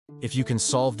If you can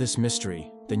solve this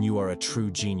mystery, then you are a true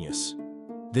genius.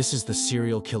 This is the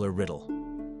serial killer riddle.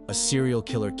 A serial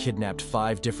killer kidnapped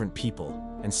 5 different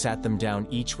people and sat them down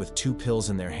each with 2 pills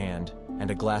in their hand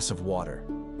and a glass of water.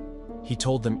 He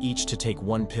told them each to take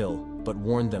 1 pill, but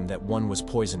warned them that one was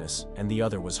poisonous and the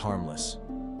other was harmless.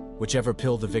 Whichever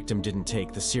pill the victim didn't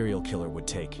take, the serial killer would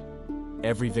take.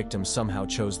 Every victim somehow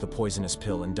chose the poisonous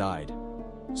pill and died.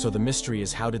 So the mystery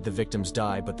is, how did the victims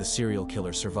die but the serial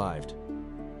killer survived?